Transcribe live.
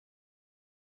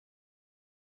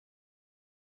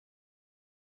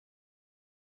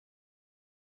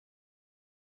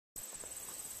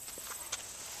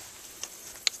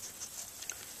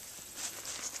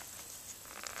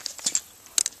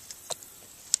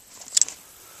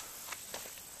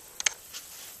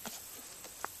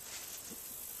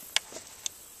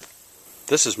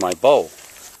This is my bow.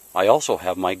 I also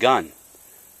have my gun.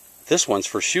 This one's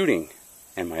for shooting,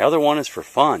 and my other one is for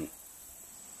fun.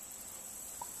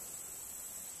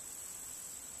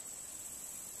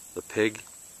 The pig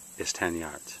is 10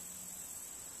 yards.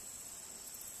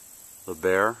 The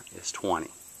bear is 20.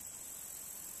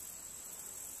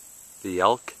 The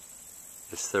elk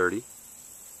is 30.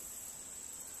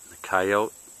 The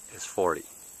coyote is 40.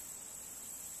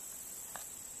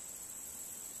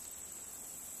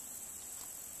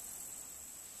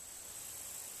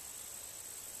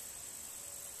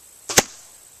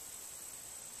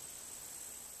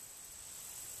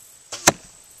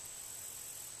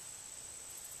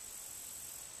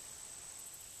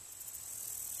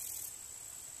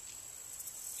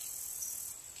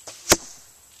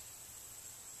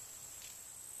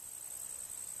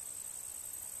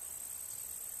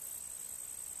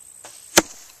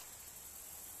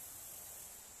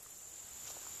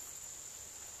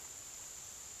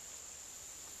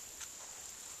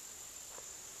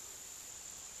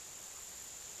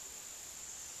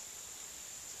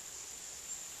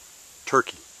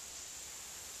 Turkey,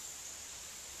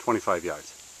 25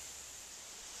 yards.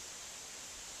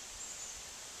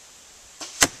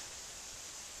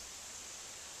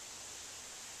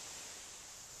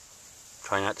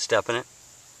 Try not to step in it.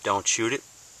 Don't shoot it.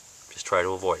 Just try to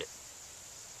avoid it.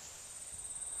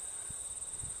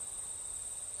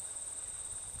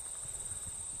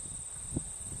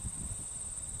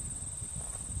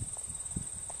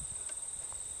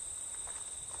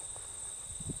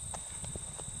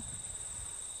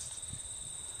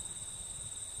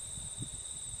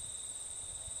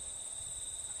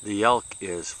 The elk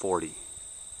is 40,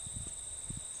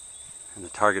 and the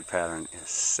target pattern is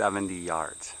 70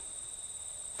 yards.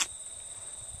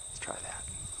 Let's try that.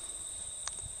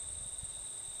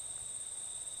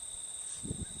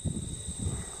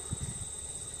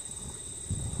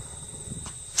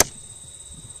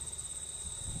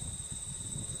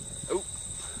 Oh,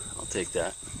 I'll take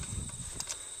that.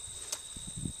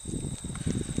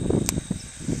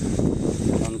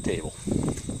 On the table.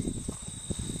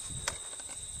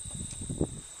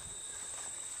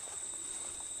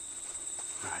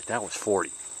 That was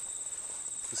 40.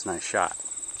 That's a nice shot.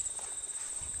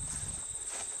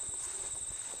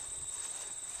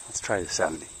 Let's try the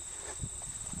 70.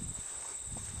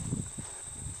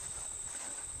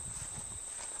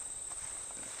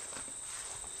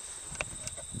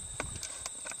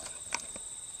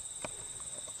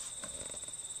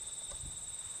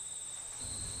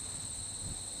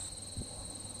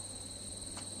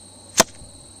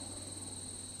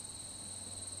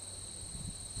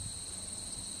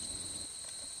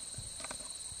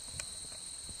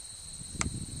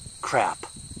 Crap.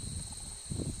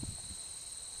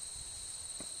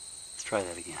 Let's try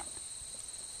that again.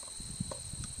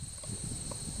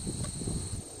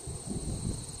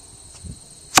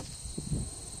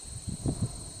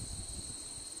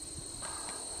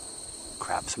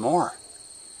 Crap some more.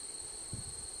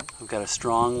 I've got a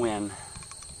strong wind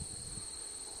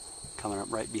coming up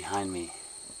right behind me,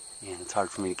 and it's hard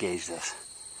for me to gauge this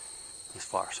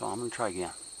far, so I'm going to try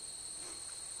again.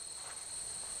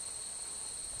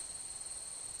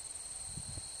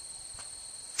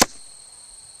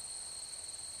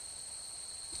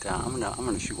 I'm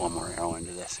gonna shoot one more arrow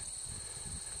into this.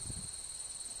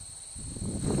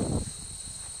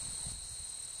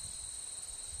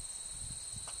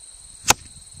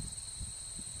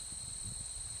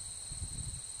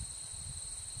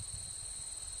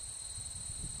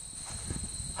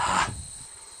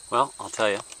 Well, I'll tell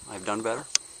you, I've done better.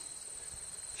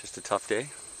 It's just a tough day,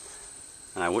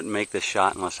 and I wouldn't make this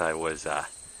shot unless I was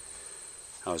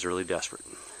really desperate,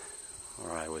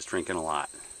 or I was drinking a lot.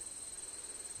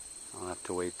 I'll have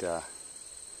to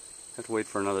wait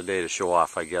for another day to show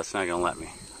off, I guess. It's not gonna let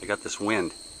me. I got this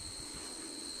wind.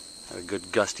 Got a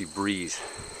good gusty breeze.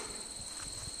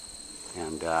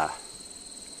 And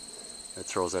it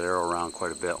throws that arrow around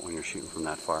quite a bit when you're shooting from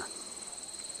that far.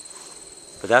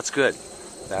 But that's good.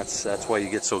 That's why you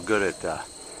get so good at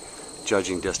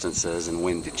judging distances and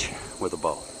windage with a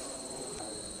bow.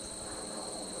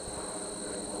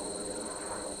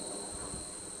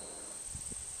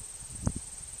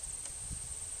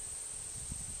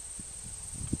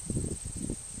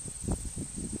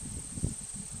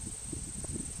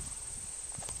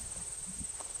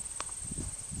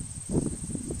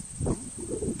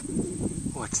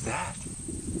 What's that?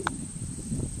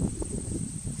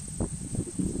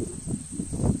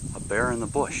 A bear in the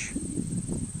bush.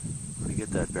 Where do you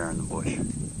get that bear in the bush?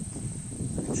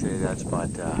 I'd say that's about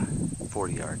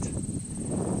 40 yards.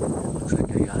 Looks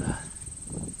like I got a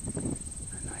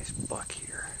nice buck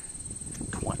here.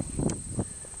 20.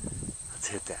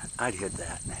 I'd hit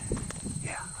that.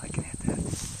 Yeah, I can hit that.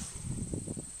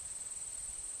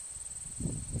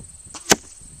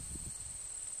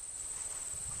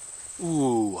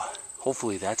 Ooh,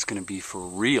 hopefully that's going to be for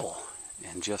real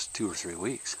in just 2 or 3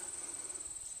 weeks.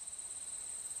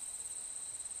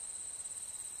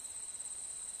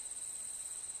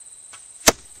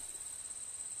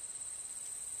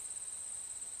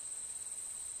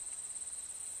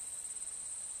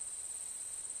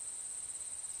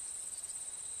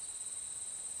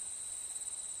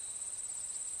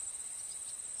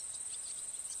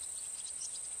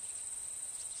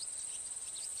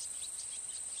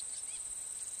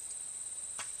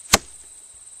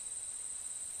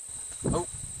 Oh,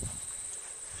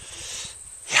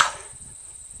 yeah.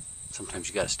 Sometimes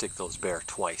you got to stick those bare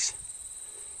twice.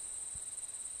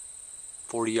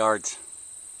 40 yards.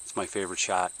 It's my favorite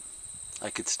shot. I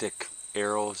could stick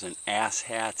arrows and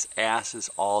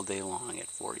asses all day long at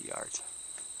 40 yards.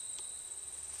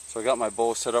 So I got my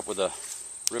bow set up with a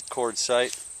ripcord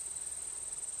sight,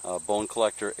 bone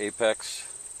collector apex,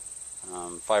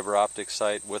 fiber optic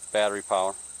sight with battery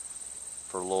power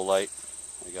for low light.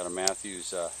 I got a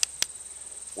Matthews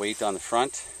weight on the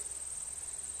front,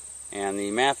 and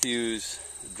the Matthews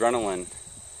Adrenaline,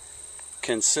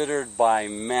 considered by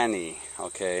many,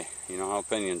 okay, you know how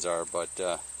opinions are, but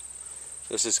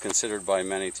this is considered by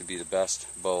many to be the best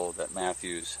bow that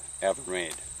Matthews ever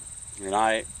made, and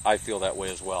I feel that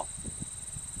way as well.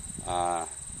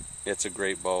 It's a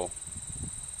great bow,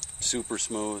 super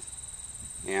smooth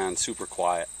and super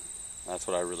quiet. That's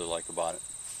what I really like about it.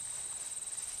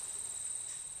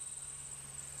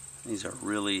 These are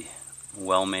really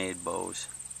well-made bows.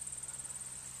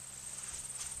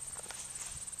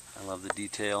 I love the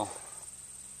detail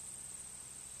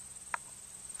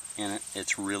in it.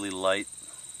 It's really light,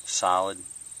 solid.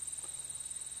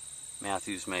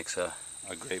 Matthews makes a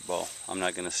great bow. I'm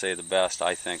not going to say the best,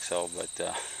 I think so,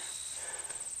 but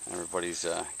everybody's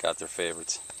got their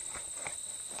favorites.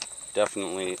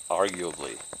 Definitely,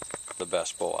 arguably, the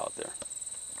best bow out there.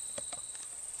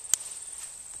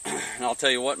 And I'll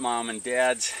tell you what, Mom and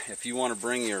Dads, if you want to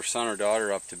bring your son or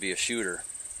daughter up to be a shooter,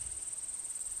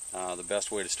 the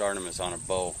best way to start them is on a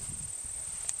bow,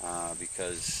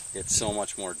 because it's so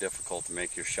much more difficult to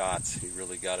make your shots. You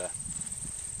really gotta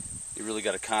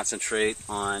concentrate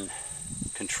on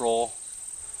control,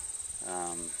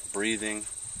 breathing.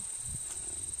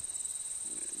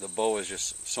 The bow is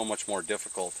just so much more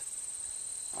difficult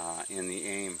in the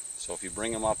aim. So if you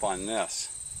bring them up on this,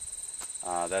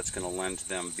 that's going to lend to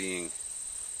them being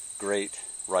great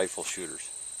rifle shooters.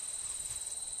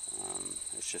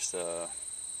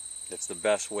 It's the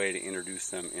best way to introduce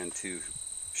them into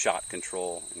shot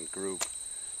control and group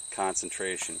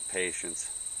concentration, patience.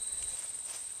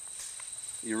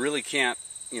 You really can't,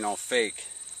 fake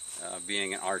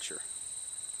being an archer.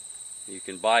 You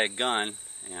can buy a gun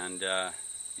and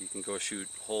you can go shoot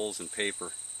holes in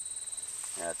paper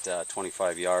at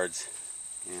 25 yards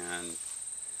and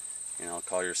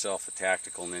call yourself a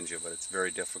tactical ninja, but it's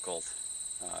very difficult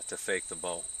to fake the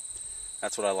bow.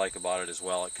 That's what I like about it as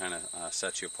well. It kind of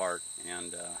sets you apart,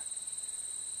 and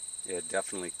it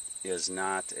definitely is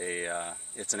not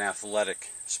it's an athletic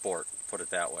sport, put it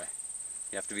that way.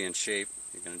 You have to be in shape.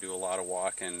 You're going to do a lot of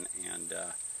walking, and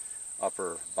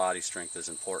upper body strength is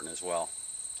important as well.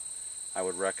 I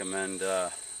would recommend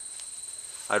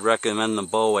I'd recommend the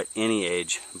bow at any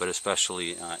age, but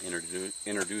especially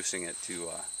introducing it to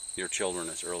your children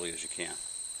as early as you can.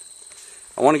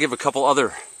 I want to give a couple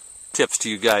other tips to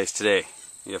you guys today,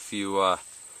 if you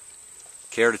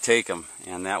care to take them,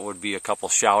 and that would be a couple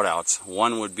shout outs.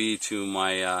 One would be to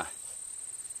my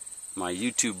my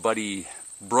YouTube buddy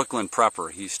Brooklyn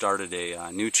Prepper. He started a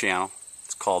new channel.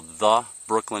 It's called The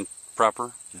Brooklyn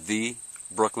Prepper. The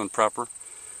Brooklyn Prepper.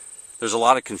 There's a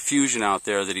lot of confusion out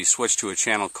there that he switched to a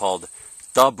channel called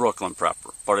The Brooklyn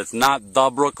Prepper, but it's not The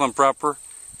Brooklyn Prepper,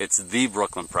 it's The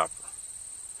Brooklyn Prepper.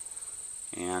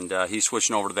 And he's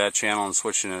switching over to that channel and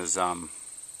switching his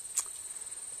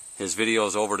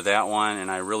videos over to that one, and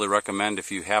I really recommend,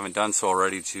 if you haven't done so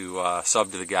already, to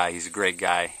sub to the guy. He's a great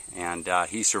guy, and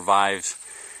he survives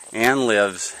and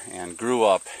lives and grew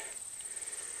up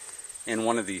in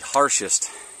one of the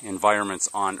harshest environments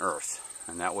on earth,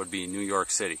 and that would be New York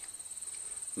City.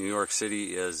 New York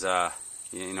City is,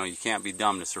 you can't be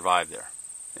dumb to survive there.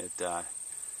 It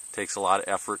takes a lot of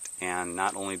effort, and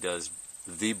not only does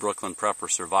the Brooklyn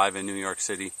Prepper survive in New York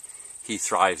City, he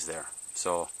thrives there.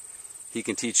 So he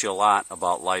can teach you a lot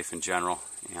about life in general,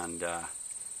 and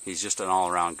he's just an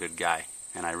all-around good guy,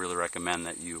 and I really recommend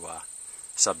that you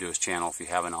sub to his channel if you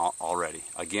haven't already.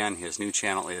 Again, his new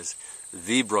channel is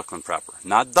The Brooklyn Prepper.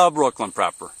 Not The Brooklyn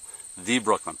Prepper, the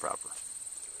Brooklyn Prepper.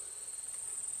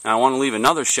 And I want to leave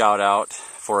another shout out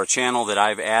for a channel that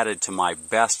I've added to my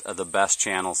best of the best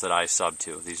channels that I sub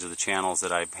to. These are the channels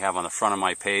that I have on the front of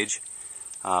my page.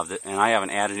 And I haven't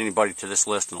added anybody to this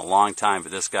list in a long time,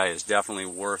 but this guy is definitely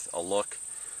worth a look.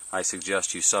 I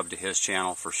suggest you sub to his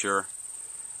channel for sure.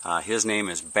 His name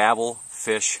is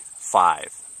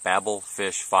Babblefish5.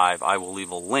 Babblefish5. I will leave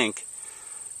a link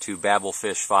to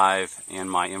Babblefish5 in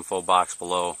my info box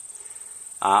below.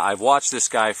 I've watched this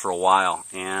guy for a while,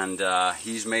 and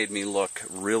he's made me look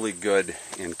really good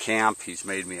in camp. He's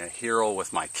made me a hero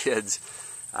with my kids.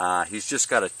 He's just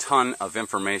got a ton of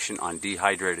information on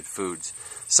dehydrated foods.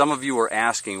 Some of you were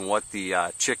asking what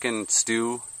the chicken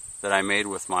stew that I made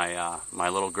with my my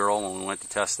little girl when we went to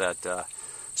test that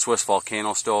Swiss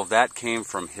volcano stove, that came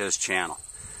from his channel.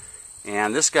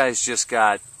 And this guy's just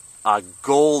got a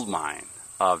gold mine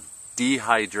of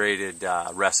dehydrated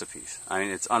recipes. I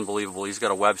mean, it's unbelievable. He's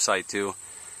got a website too.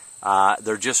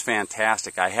 They're just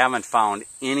fantastic. I haven't found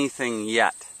anything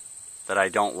yet that I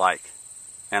don't like,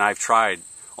 and I've tried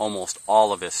almost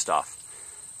all of his stuff.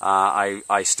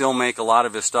 I still make a lot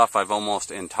of his stuff. I've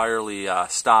almost entirely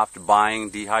stopped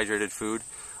buying dehydrated food.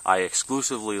 I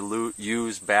exclusively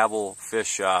use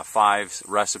Babblefish5's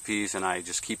recipes, and I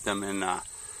just keep them in a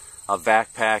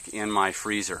backpack in my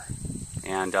freezer.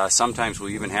 And sometimes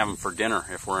we even have them for dinner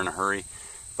if we're in a hurry.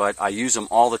 But I use them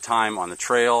all the time on the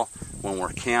trail, when we're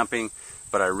camping.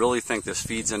 But I really think this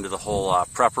feeds into the whole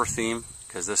prepper theme,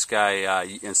 because this guy,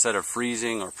 instead of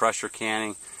freezing or pressure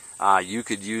canning, you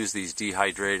could use these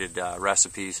dehydrated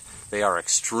recipes. They are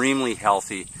extremely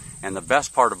healthy, and the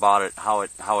best part about it, how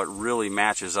it really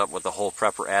matches up with the whole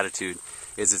prepper attitude,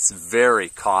 is it's very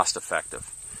cost effective.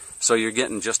 So you're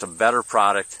getting just a better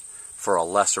product for a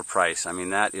lesser price. I mean,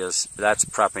 that's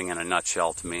prepping in a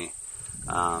nutshell to me.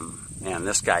 And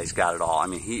this guy's got it all. I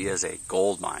mean, he is a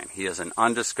gold mine. He is an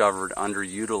undiscovered,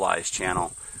 underutilized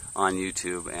channel on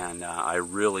YouTube, and I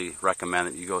really recommend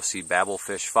that you go see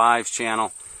Babblefish5's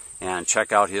channel and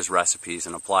check out his recipes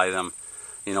and apply them.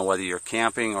 You know, whether you're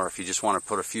camping or if you just want to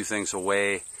put a few things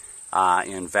away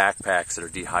in backpacks that are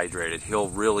dehydrated, he'll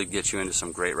really get you into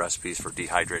some great recipes for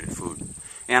dehydrated food.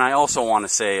 And I also want to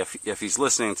say, if he's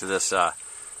listening to this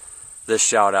this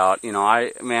shout out, you know,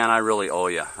 I really owe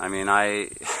you. I mean, I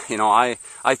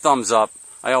thumbs up.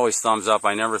 I always thumbs up.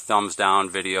 I never thumbs down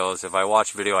videos. If I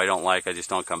watch a video I don't like, I just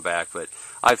don't come back. But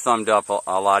I've thumbed up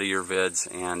a lot of your vids,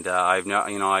 and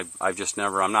I've just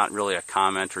never. I'm not really a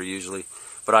commenter usually,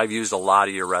 but I've used a lot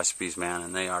of your recipes, man,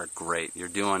 and they are great. You're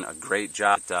doing a great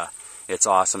job. It's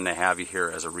awesome to have you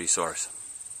here as a resource.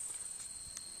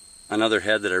 Another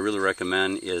head that I really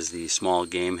recommend is the small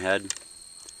game head.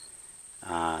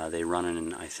 They run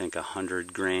in, I think,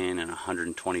 100 grain and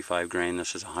 125 grain.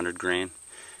 This is 100 grain,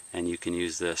 and you can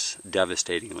use this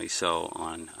devastatingly so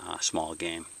on small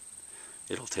game.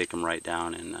 It'll take them right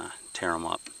down and tear them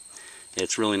up.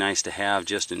 It's really nice to have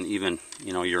just in even,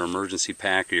 you know, your emergency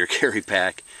pack or your carry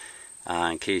pack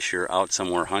in case you're out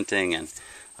somewhere hunting and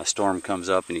a storm comes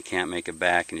up and you can't make it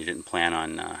back and you didn't plan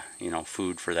on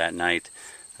food for that night.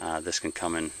 This can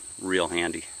come in real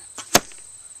handy.